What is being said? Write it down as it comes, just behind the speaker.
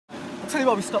tell you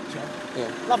why we stopped you.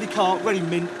 Yeah. Lovely car, ready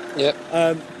mint. Yep.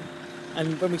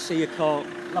 And when we see a car,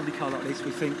 lovely car like this,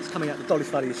 we think it's coming out the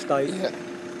Dollis Valley estate. Yeah.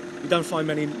 You don't find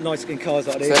many nice looking cars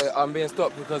like this. So I'm being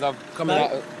stopped because I've come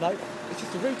out of... No, it's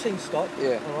just a routine stop.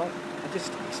 Yeah. All right. And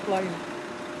just explain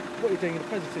what you're doing in the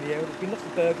presence of the area. There's been lots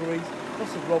of burglaries,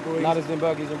 lots of robberies. Now there's been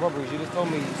burglaries and robberies. You just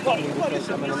told me you stopped me because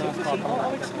I'm in a nice car.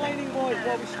 I'm explaining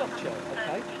why we stopped you,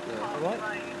 okay? Yeah. All right?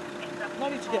 No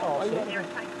need to get arsey.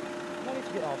 No need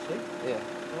to get arsey. Yeah.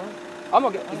 All right? I'm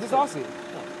not getting... Is this arsey?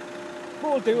 No.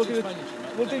 What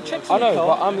we'll do checks I on your know,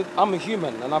 car. but I'm a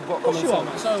human and I've got common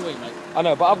sense. So are we, mate. I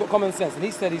know, but I've got common sense. And he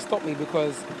said he stopped me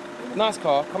because nice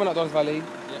car, coming out Dollis Valley,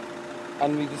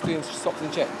 and we just doing stops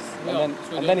and checks.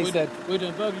 And then he said... We're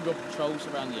doing burglary patrols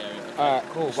around the area. Okay? Alright,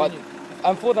 cool. But,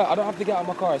 and for that, I don't have to get out of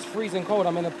my car. It's freezing cold.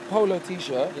 I'm in a polo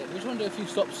t-shirt. Yeah, we just want to do a few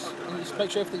stops and just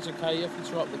make sure everything's okay, everything's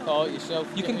right with the car, yourself.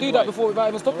 You can do that without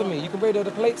even stopping me. You can radio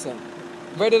the plates in.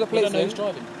 Radio the plates in. We don't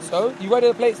know who's driving. So, you radio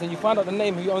the plates in, you find out the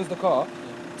name who owns the car.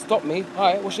 Stop me.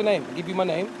 Hi, what's your name? Give you my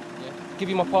name. Yeah. Give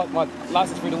you my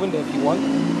license through the window if you want.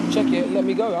 Check it, let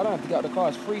me go. I don't have to get out of the car.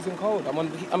 It's freezing cold.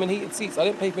 I'm in heated seats. I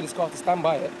didn't pay for this car to stand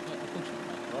by it. Yeah, of course you can,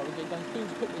 mate. Right, we'll get done as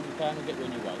quickly as we can and get you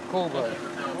on your way. Cool, bro. You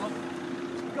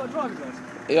got a driver's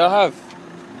license? Yeah, I have.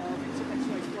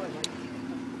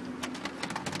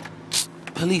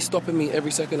 Police stopping me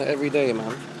every second of every day,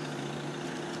 man.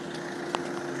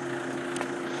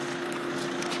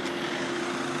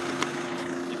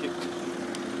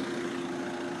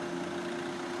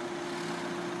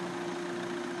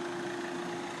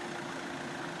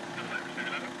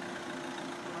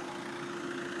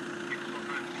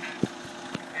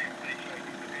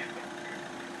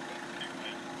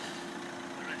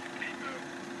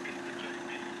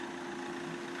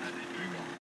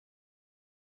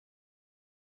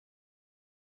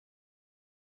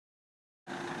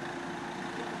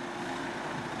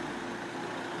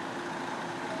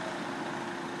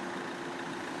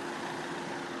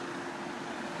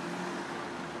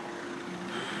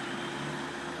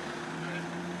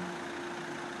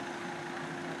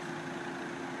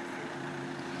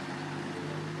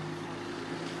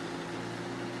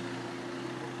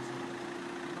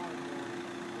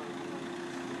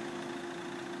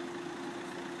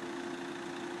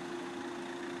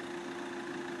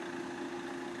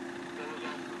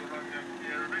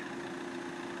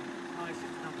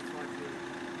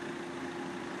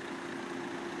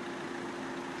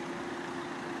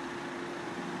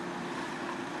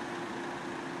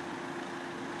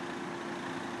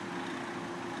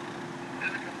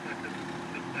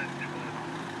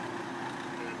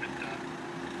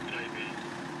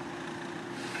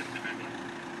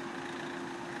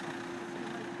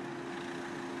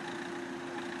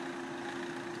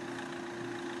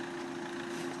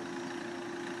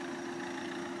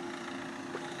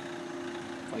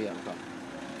 Oh yeah, the car.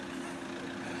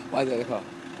 Why is that the car?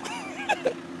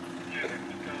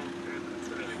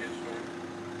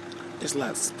 This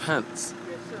light's pants.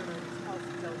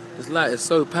 This light is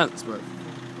so pants, bro.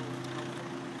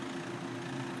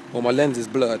 Well, my lens is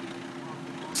blurred.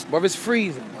 Bro, it's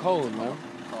freezing cold, man.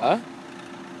 Huh?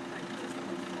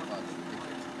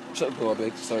 Shut the door,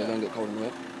 big. Sorry, don't get cold in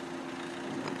here.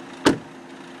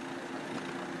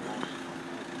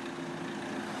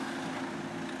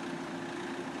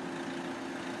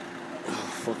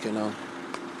 Fucking hell.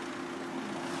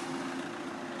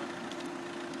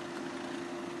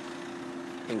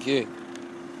 Thank you.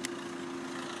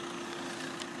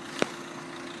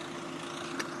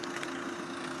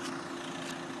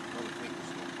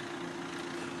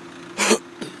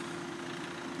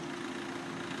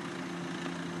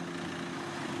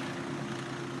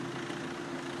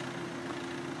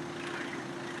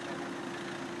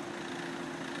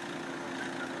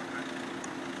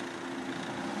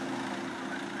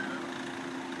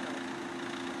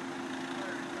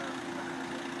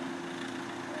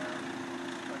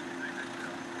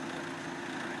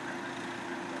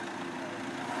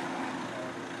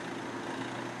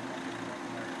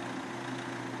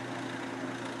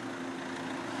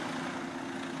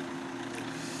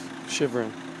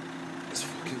 Shivering. It's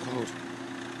fucking cold.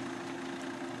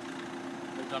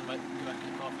 We're done, mate. Get back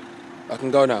in the car. I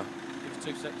can go now. Give us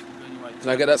 2 seconds. We'll be on your way. Can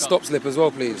I get that stop slip as well,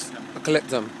 please? I collect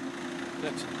them.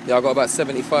 Collect. Yeah, I got about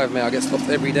 75, mate. I get stopped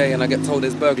every day and I get told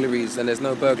there's burglaries and there's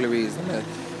no burglaries. And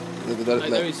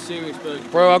There is serious burglary.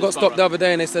 bro, I got stopped the other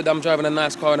day and they said I'm driving a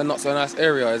nice car in a not so nice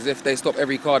area, as if they stop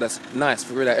every car that's nice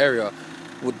for that area.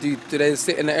 Well, do they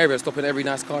sit in the area stopping every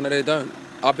nice car? No, they don't.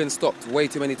 I've been stopped way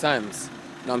too many times.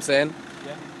 You know what I'm saying?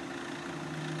 Yeah.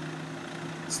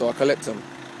 So I collect them.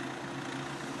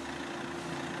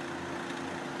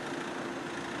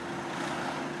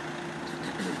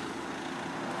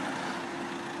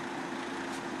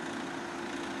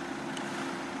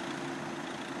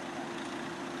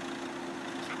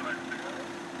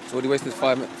 So already wasted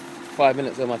 5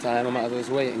 minutes of my time. I might as well just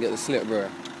wait and get the slip, bro.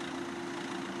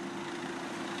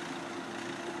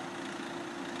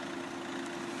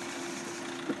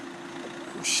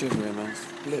 I'm shivering, man.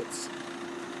 Splits.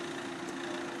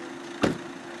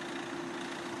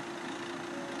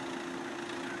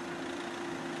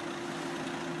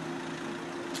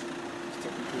 It's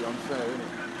technically unfair, isn't it?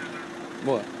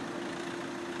 What?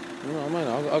 No, man,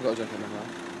 I've got a jacket on now.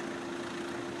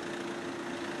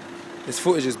 This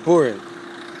footage is boring.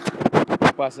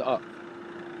 Pass it up.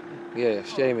 Yeah,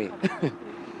 shamey.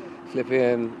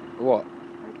 Flipping what?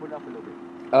 Put it up a little bit.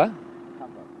 Huh?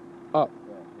 Up.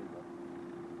 Yeah,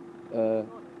 there you go.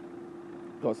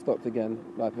 Got stopped again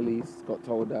by police. Got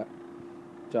told that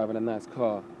driving a nice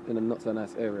car in a not so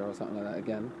nice area or something like that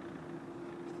again.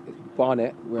 It's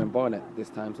Barnet. We're in Barnet this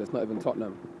time, so it's not even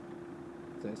Tottenham.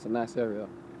 So it's a nice area.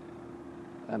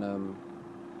 And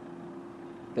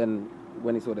then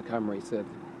when he saw the camera, he said,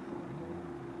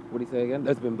 what did he say again?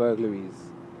 There's been burglaries.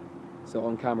 So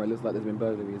on camera, it looks like there's been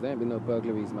burglaries. There ain't been no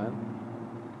burglaries, man.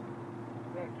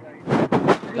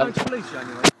 Are you known to police,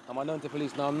 anyway? Am I known to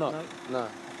police? No, I'm not. No.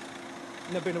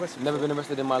 Never been arrested? Never been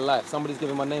arrested in my life. Somebody's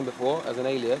given my name before as an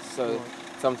alias, so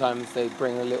sometimes they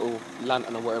bring a little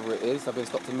lantern or whatever it is. I've been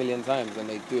stopped a million times and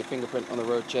they do a fingerprint on the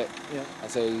road check and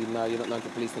say, no, you're not known to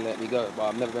police and let me go. But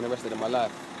I've never been arrested in my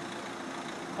life.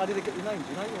 How did they get your name? Do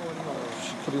you know?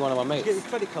 Or Could be one of my mates. Did you get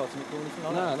your credit card to me or anything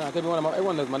like that? No, it could be one of my...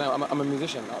 Everyone knows my name. I'm a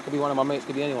musician. It could be one of my mates,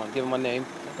 could be anyone. Give them my name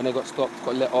and they got stopped,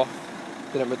 got let off,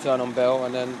 didn't return on bail,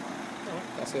 and then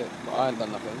that's it. But I ain't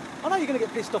done nothing. I know you're going to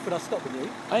get pissed off when I stop with you.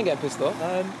 I ain't getting pissed off.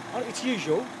 It's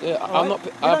usual. Yeah, I'm not...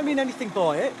 You don't mean anything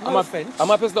by it. No offence. Am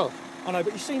I pissed off? I know,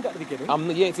 but you seemed at the beginning.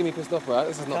 You ain't seen me pissed off, right?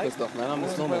 This is not pissed off, man. I'm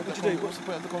just normal. What you do? What's the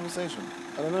point of the conversation?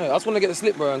 I don't know. I just want to get the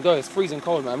slip, bro, and go. It's freezing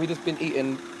cold, man. We just been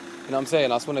eating. You know what I'm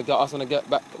saying? I just want to get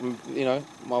back. You know,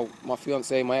 my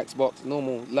fiance, my Xbox,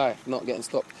 normal life, not getting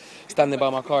stopped, standing by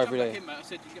my car every day.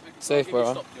 Safe,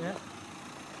 bro. Yeah.